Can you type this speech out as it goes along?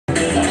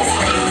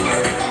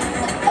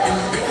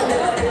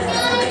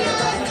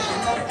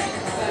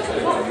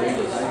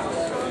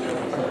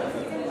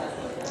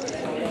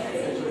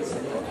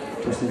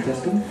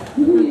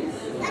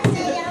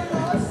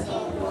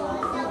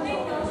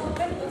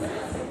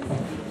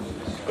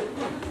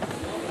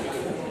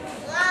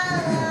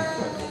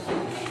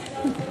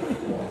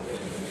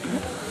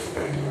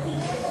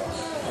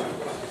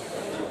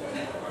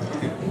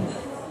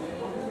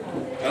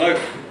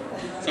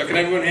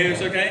everyone here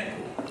is okay?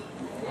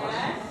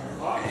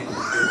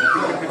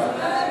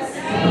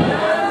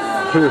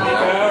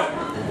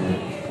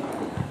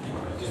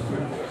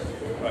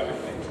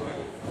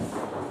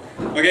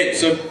 Okay,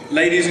 so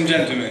ladies and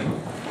gentlemen,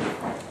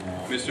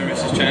 Mr. and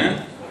Mrs.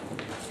 Chan.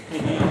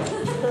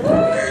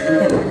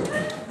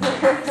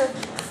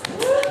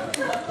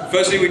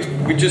 Firstly,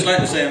 we'd just like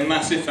to say a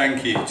massive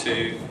thank you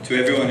to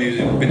everyone who's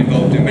been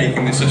involved in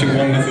making this such a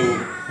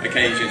wonderful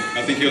occasion.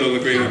 I think you'll all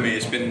agree with me,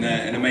 it's been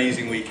an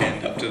amazing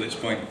weekend up to this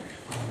point.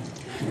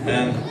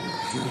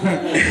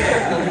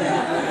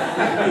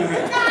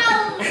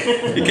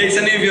 In case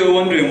any of you are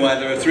wondering why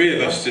there are three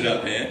of us stood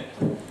up here,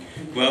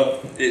 well,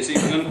 it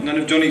seems none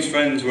of Johnny's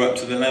friends were up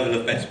to the level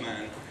of best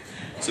man,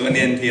 so in the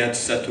end he had to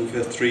settle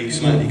for three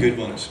slightly good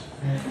ones.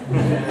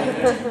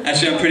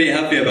 Actually, I'm pretty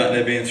happy about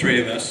there being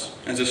three of us.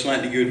 As a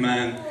slightly good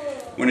man,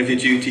 one of your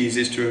duties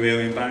is to reveal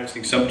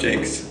embarrassing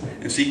subjects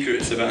and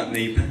secrets about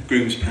the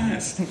groom's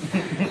past.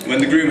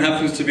 When the groom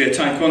happens to be a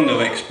taekwondo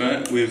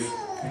expert with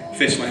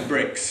fists like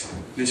bricks,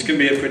 this can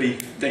be a pretty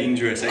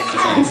dangerous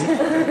exercise.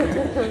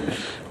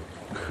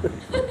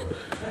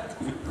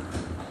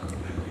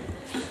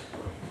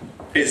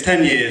 It's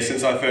 10 years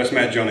since I first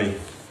met Johnny.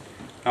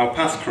 Our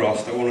paths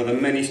crossed at one of the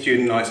many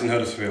student nights in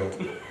Huddersfield,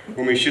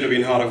 when we should have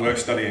been hard at work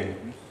studying.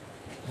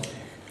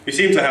 We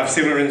seemed to have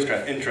similar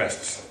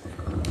interests: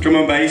 drum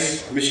and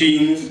bass,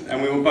 machines,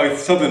 and we were both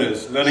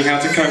southerners learning how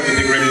to cope with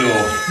the grim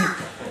north.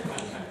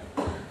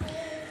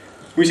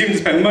 We seemed to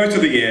spend most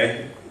of the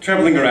year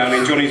travelling around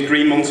in Johnny's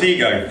green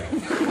Montego,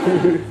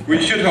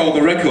 which should hold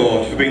the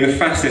record for being the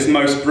fastest,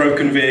 most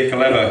broken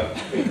vehicle ever.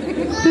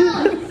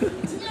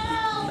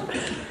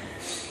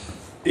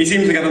 He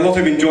seemed to get a lot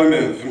of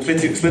enjoyment from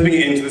slipping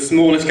it into the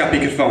smallest gap he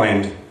could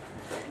find.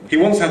 He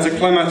once had to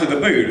climb out of the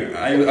boot,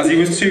 as he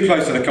was too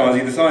close to the cars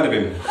either side of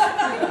him.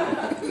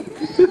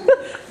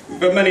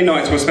 But many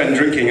nights were spent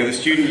drinking at the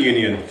student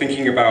union,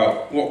 thinking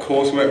about what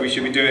coursework we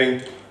should be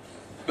doing,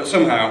 but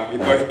somehow we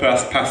both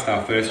passed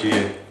our first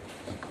year.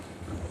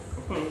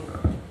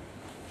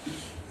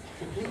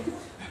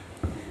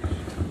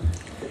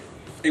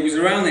 It was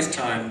around this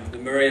time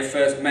that Maria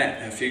first met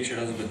her future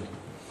husband.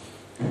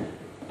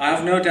 I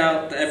have no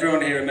doubt that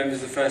everyone here remembers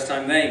the first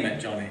time they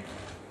met Johnny.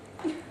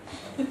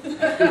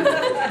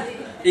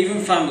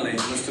 Even family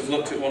must have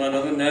looked at one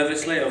another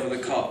nervously over the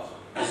cot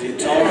as he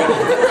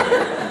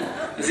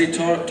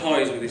tore up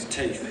toys with his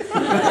teeth.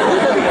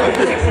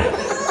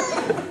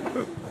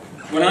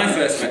 When I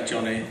first met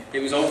Johnny, it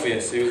was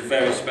obvious he was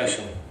very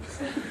special.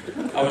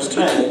 I was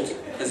told,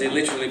 as he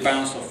literally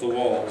bounced off the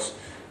walls,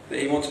 that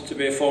he wanted to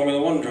be a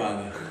Formula 1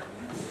 driver.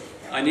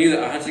 I knew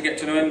that I had to get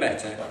to know him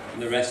better,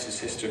 and the rest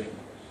is history.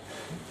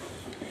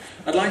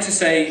 I'd like to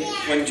say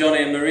when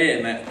Johnny and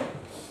Maria met,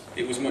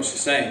 it was much the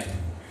same,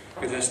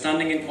 with her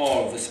standing in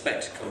awe of the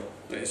spectacle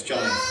that is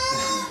Johnny.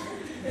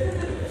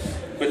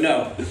 But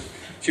no,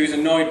 she was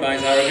annoyed by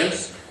his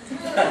arrogance.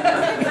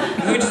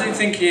 Who does he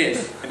think he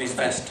is in his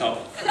vest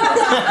top?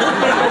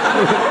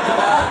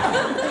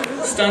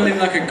 Standing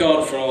like a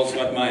god for all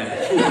to admire.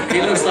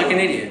 He looks like an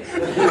idiot.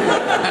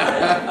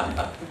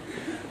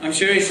 I'm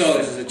sure he saw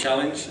this as a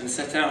challenge and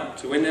set out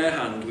to win her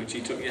hand, which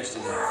he took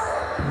yesterday.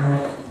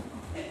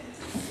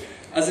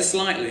 As a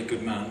slightly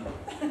good man,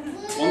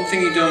 one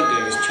thing you don't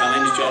do is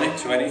challenge Johnny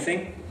to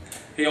anything.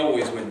 He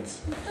always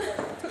wins.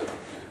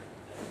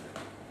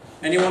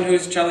 Anyone who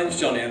has challenged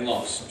Johnny and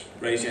lost,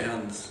 raise your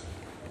hands.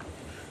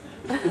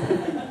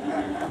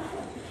 The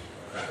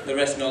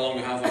rest no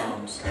longer have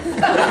arms.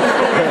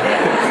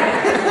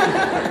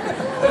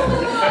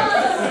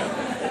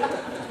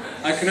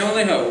 I can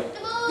only hope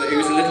that he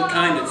was a little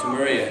kinder to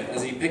Maria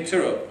as he picked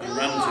her up and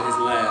ran to his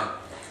lair.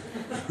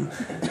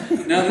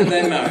 Now that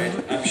they're married,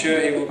 I'm sure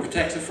he will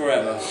protect her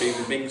forever, being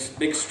the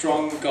big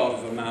strong god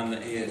of a man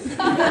that he is.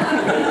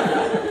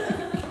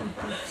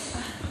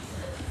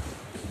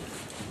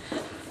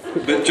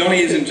 But Johnny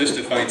isn't just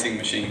a fighting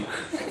machine.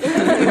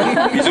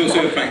 He's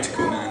also a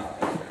practical man,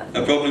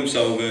 a problem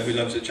solver who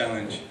loves a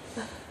challenge.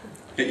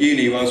 At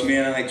uni, whilst me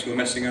and Alex were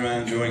messing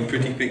around drawing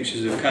pretty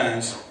pictures of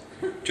cars,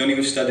 Johnny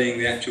was studying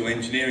the actual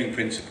engineering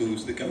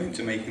principles that go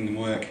into making them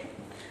work.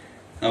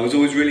 I was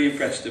always really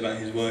impressed about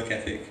his work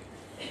ethic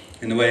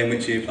and the way in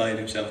which he applied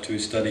himself to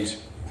his studies.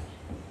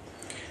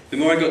 The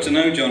more I got to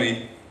know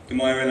Johnny, the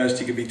more I realised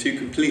he could be two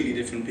completely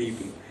different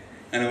people,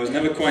 and I was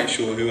never quite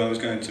sure who I was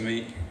going to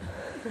meet.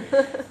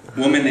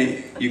 One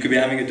minute you could be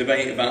having a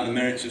debate about the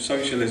merits of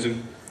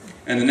socialism,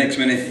 and the next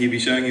minute he'd be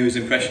showing you his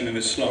impression of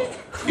a sloth,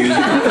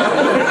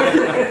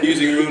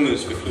 using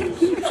rulers for claws.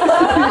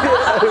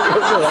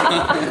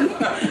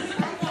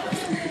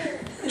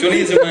 Johnny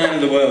is a man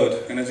of the world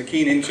and has a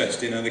keen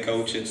interest in other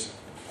cultures.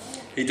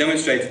 He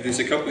demonstrated this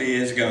a couple of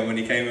years ago when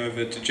he came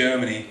over to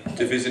Germany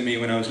to visit me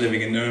when I was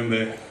living in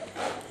Nuremberg.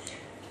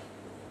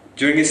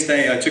 During his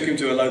stay, I took him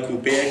to a local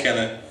beer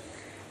keller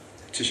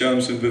to show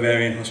him some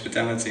Bavarian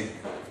hospitality,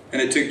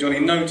 and it took Johnny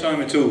no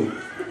time at all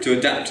to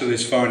adapt to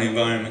this foreign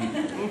environment.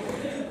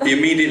 He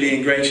immediately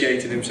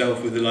ingratiated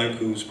himself with the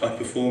locals by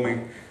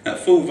performing at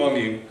full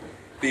volume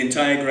the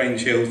entire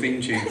Grange Hill theme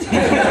tune.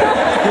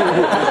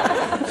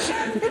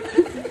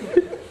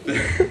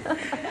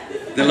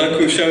 The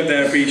locals showed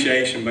their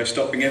appreciation by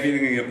stopping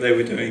everything that they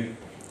were doing,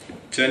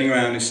 turning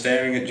around and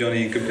staring at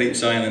Johnny in complete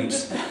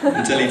silence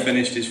until he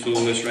finished his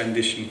flawless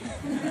rendition.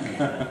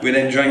 We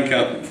then drank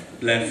up,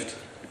 left,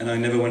 and I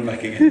never went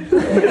back again.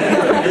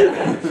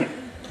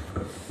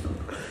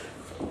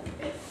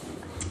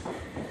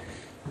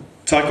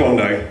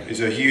 Taekwondo is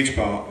a huge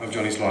part of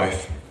Johnny's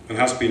life and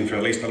has been for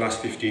at least the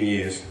last 15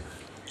 years.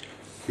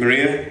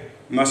 Maria,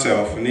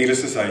 myself, and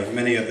needless to say,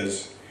 many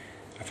others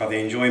have had the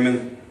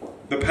enjoyment,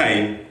 the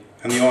pain,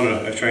 and the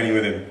honour of training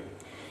with him.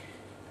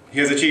 He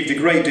has achieved a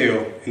great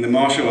deal in the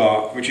martial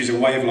art, which is a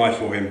way of life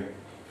for him.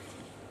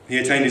 He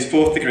attained his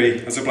 4th degree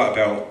as a black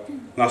belt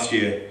last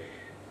year,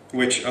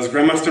 which, as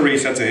Grandmaster Ree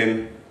said to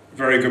him,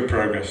 very good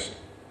progress.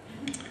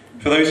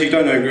 For those who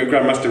don't know who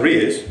Grandmaster Ree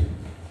is,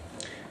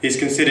 he's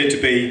considered to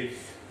be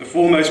the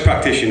foremost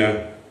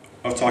practitioner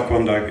of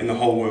Taekwondo in the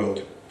whole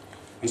world,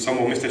 and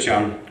someone Mr.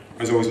 Chan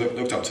has always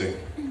looked up to.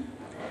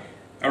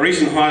 A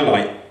recent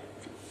highlight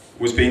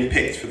was being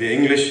picked for the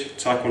English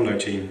Taekwondo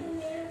team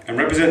and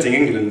representing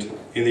England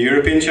in the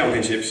European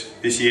Championships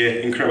this year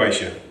in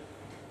Croatia.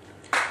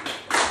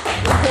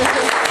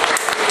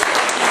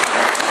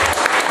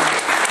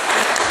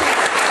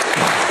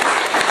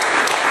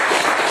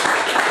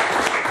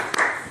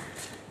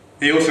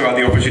 He also had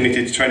the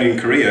opportunity to train in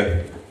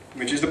Korea,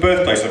 which is the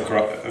birthplace of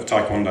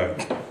Taekwondo.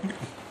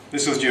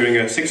 This was during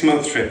a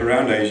 6-month trip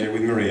around Asia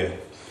with Maria,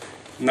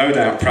 no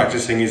doubt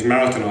practicing his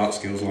marathon art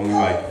skills along the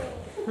way.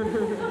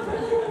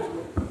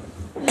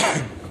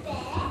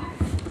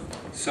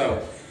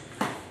 So,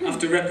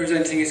 after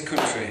representing his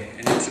country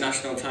in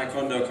international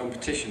Taekwondo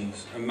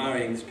competitions and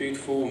marrying this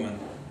beautiful woman,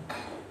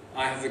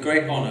 I have the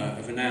great honour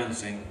of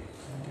announcing,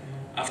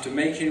 after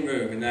making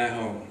room in their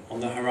home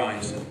on the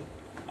horizon,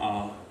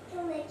 are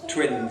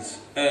twin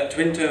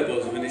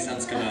turbos of a Nissan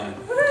Scanline.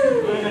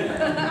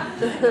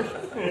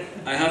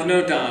 I have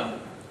no doubt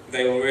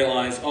they will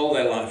realise all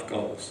their life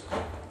goals,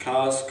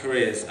 cars,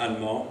 careers and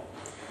more.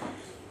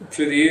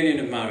 Through the union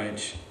of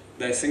marriage,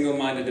 their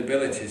single-minded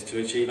abilities to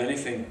achieve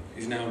anything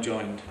is now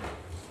joined.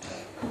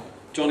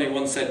 Johnnie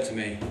once said to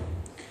me,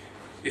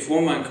 "If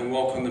one man can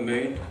walk on the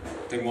moon,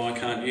 then why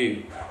can't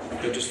you?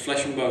 They're just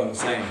flesh and bone the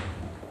same."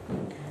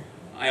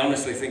 I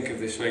honestly think of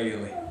this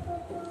regularly.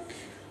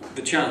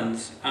 The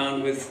Chans,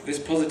 armed with this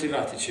positive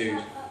attitude,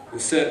 will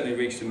certainly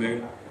reach the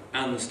moon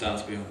and the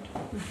stars beyond.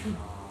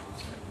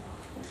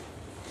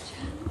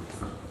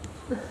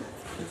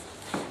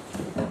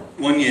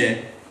 One year,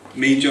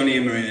 me, Johnny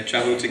and Maria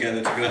travelled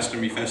together to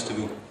Glastonbury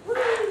Festival.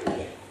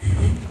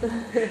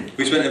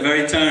 We spent a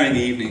very tiring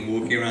evening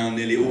walking around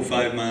nearly all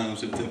 5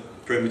 miles of the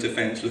perimeter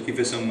fence looking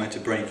for somewhere to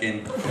break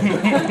in.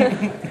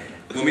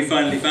 When we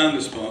finally found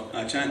a spot,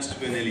 our chances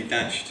were nearly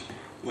dashed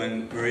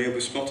when Maria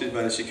was spotted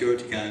by the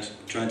security guards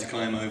trying to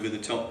climb over the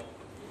top.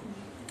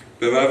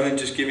 But rather than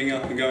just giving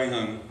up and going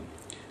home,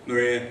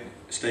 Maria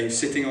stayed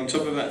sitting on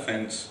top of that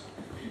fence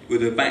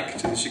with her back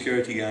to the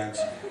security guards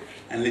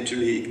and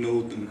literally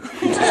ignored them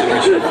into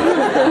submission.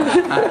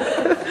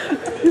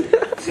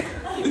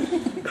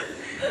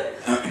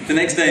 The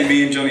next day,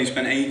 me and Johnny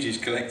spent ages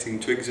collecting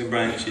twigs and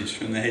branches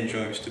from the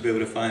hedgerows to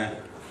build a fire.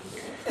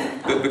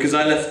 But because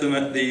I left them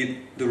at the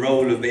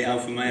role of the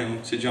alpha male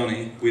to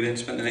Johnny, we then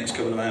spent the next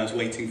couple of hours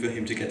waiting for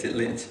him to get it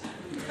lit.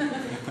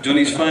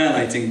 Johnny's fire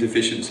lighting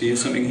deficiency is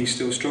something he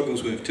still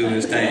struggles with till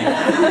this day.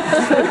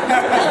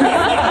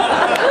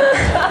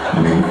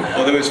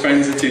 Although his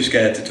friends are too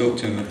scared to talk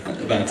to him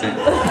about it.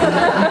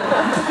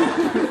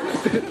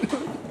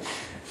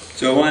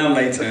 So a while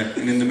later,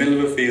 and in the middle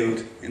of a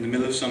field, in the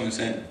middle of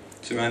Somerset,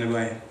 surrounded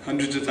by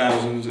hundreds of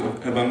thousands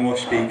of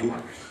unwashed people,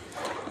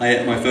 I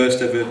ate my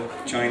first ever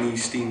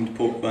Chinese steamed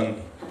pork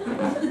bun.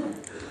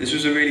 This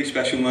was a really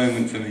special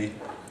moment for me,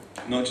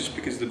 not just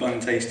because the bun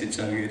tasted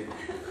so good,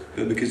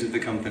 but because of the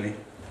company.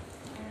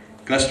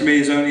 Glastonbury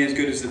is only as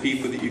good as the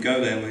people that you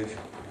go there with.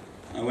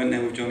 I went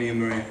there with Johnny and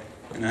Maria,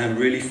 and I have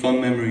really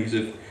fond memories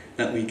of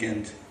that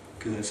weekend,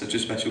 because they're such a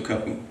special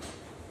couple.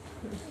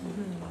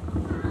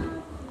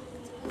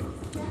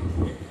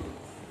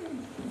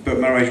 But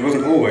marriage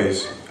wasn't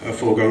always a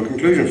foregone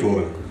conclusion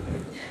for them.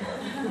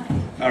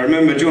 I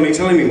remember Johnny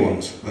telling me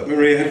once that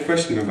Maria had a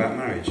question about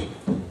marriage.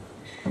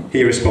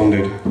 He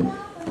responded,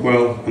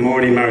 "Well, I'm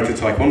already married to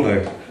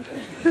Taekwondo."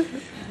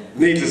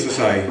 Needless to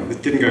say, this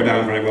didn't go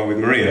down very well with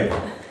Maria,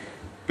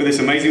 but this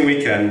amazing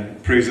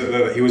weekend proves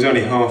that he was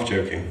only half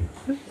joking.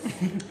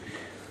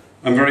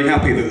 I'm very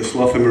happy that the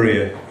sloth and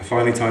Maria have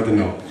finally tied the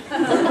knot.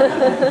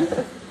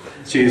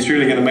 She is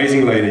truly an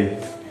amazing lady,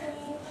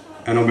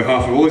 and on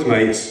behalf of all his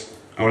mates,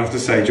 I would have to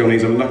say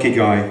Johnny's a lucky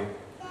guy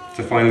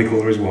to finally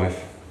call her his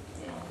wife.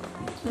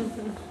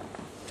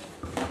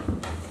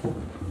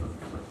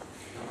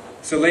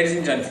 So ladies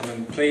and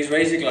gentlemen, please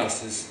raise your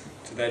glasses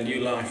to their new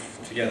life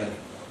together.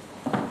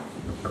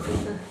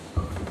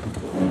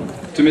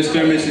 To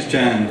Mr. and Mrs.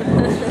 Chan.